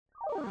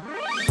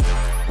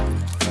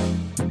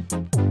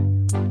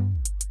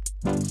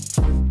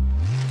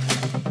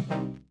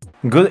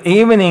Good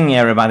evening,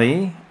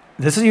 everybody.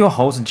 This is your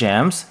host,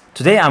 James.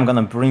 Today, I'm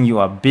gonna bring you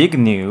a big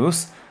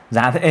news.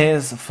 That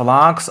is,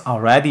 Flux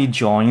already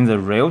joined the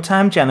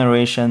real-time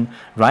generation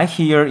right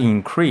here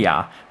in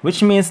Krea,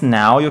 which means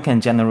now you can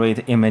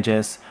generate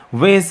images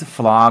with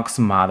Flux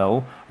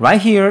model right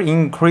here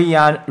in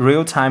Krea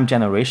real-time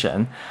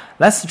generation.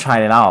 Let's try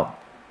it out.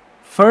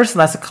 First,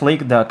 let's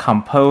click the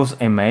compose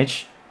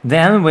image.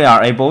 Then we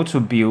are able to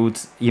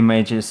build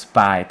images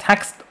by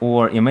text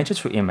or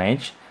image to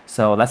image.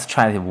 So let's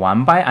try it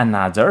one by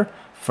another.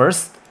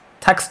 First,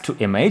 text to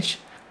image.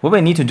 What we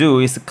need to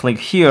do is click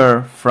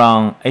here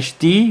from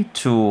HD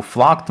to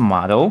Flux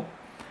model.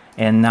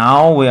 And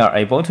now we are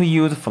able to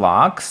use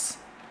Flux.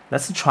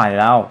 Let's try it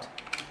out.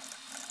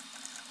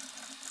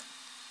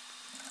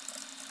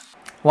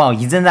 Wow,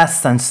 isn't that a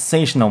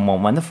sensational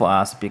moment for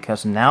us,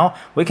 because now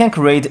we can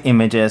create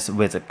images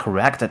with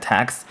correct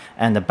text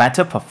and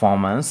better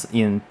performance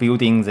in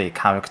building the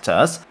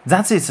characters.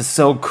 That is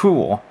so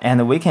cool,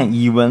 and we can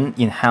even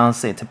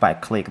enhance it by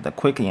click the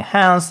quick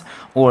enhance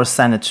or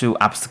send it to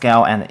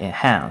upscale and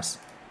enhance.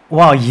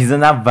 Wow,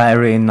 isn't that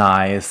very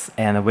nice?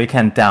 And we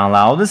can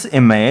download this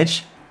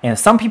image. And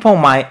some people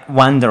might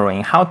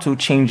wondering how to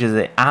change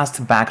the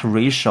aspect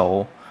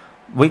ratio.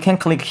 We can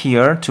click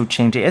here to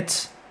change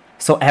it.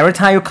 So every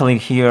time you click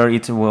here,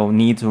 it will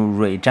need to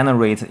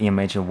regenerate the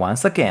image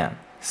once again.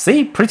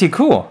 See, pretty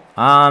cool.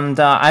 And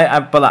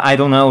but I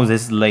don't know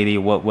this lady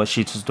what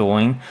she's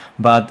doing,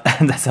 but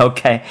that's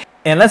okay.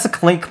 And let's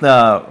click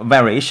the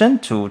variation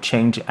to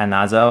change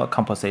another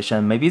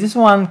composition. Maybe this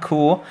one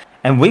cool.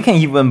 And we can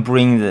even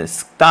bring the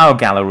style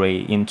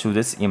gallery into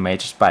this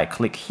image by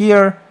click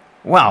here.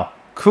 Wow,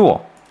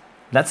 cool.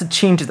 Let's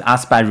change the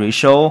aspect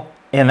ratio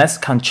and let's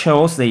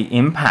control the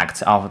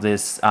impact of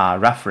this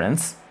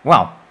reference.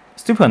 Wow.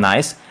 Super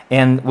nice.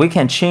 And we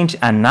can change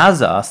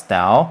another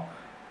style,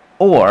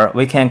 or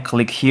we can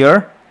click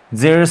here.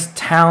 There's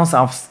tons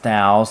of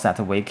styles that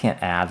we can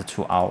add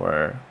to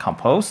our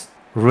compose.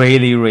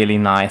 Really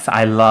nice.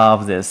 I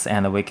love this.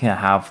 And we can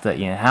have the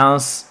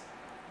enhance,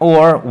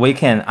 or we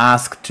can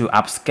ask to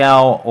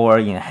upscale or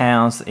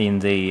enhance in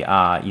the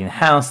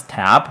enhance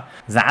tab.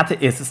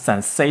 That is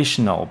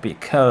sensational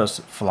because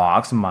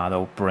Flux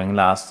model brings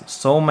us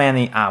so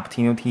many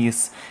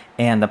opportunities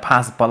and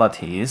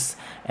possibilities,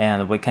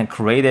 and we can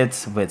create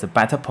it with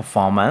better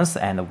performance,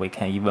 and we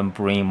can even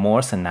bring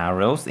more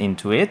scenarios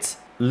into it.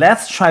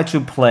 Let's try to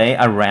play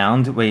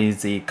around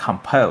with the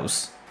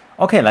compose.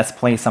 Okay, let's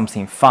play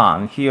something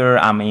fun. Here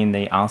I'm in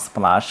the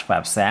Unsplash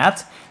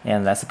website,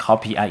 and let's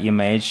copy an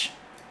image.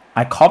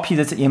 I copy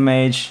this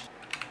image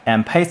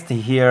and paste it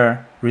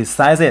here,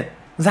 resize it.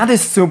 That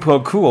is super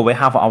cool. We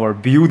have our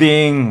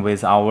building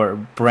with our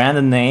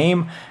brand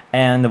name,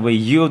 and we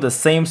use the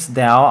same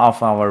style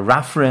of our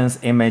reference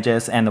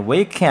images, and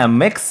we can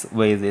mix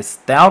with the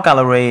style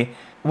gallery.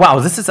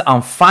 Wow, this is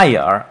on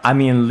fire. I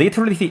mean,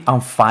 literally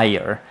on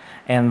fire.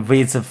 And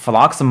with the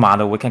Flux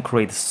model, we can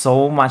create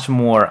so much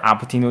more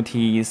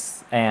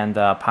opportunities and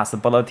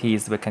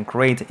possibilities. We can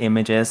create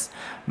images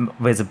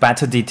with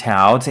better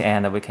details,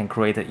 and we can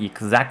create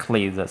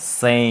exactly the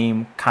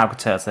same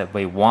characters that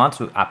we want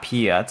to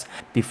appear.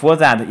 Before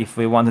that, if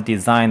we want to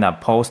design a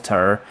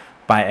poster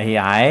by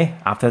AI,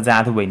 after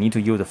that we need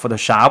to use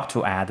Photoshop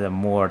to add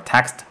more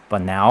text.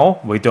 But now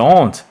we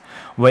don't.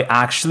 We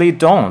actually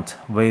don't.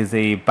 With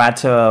a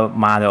better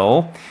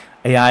model,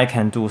 AI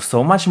can do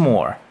so much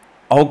more.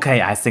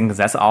 Okay, I think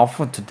that's all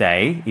for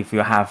today. If you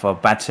have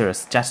better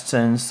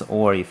suggestions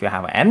or if you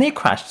have any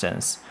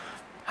questions,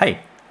 hey,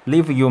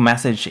 leave your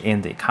message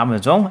in the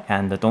comment zone,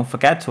 and don't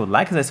forget to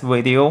like this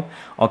video.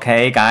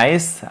 Okay,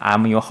 guys,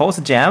 I'm your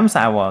host, James.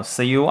 I will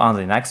see you on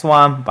the next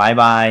one. Bye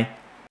bye.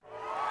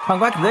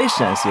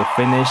 Congratulations, you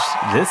finished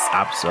this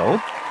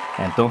episode.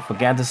 And don't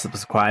forget to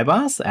subscribe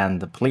us,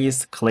 and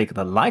please click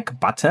the like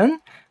button.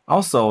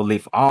 Also,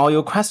 leave all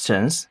your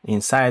questions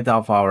inside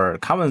of our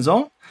comment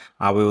zone.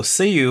 I will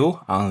see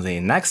you on the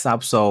next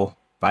episode.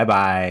 Bye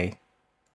bye.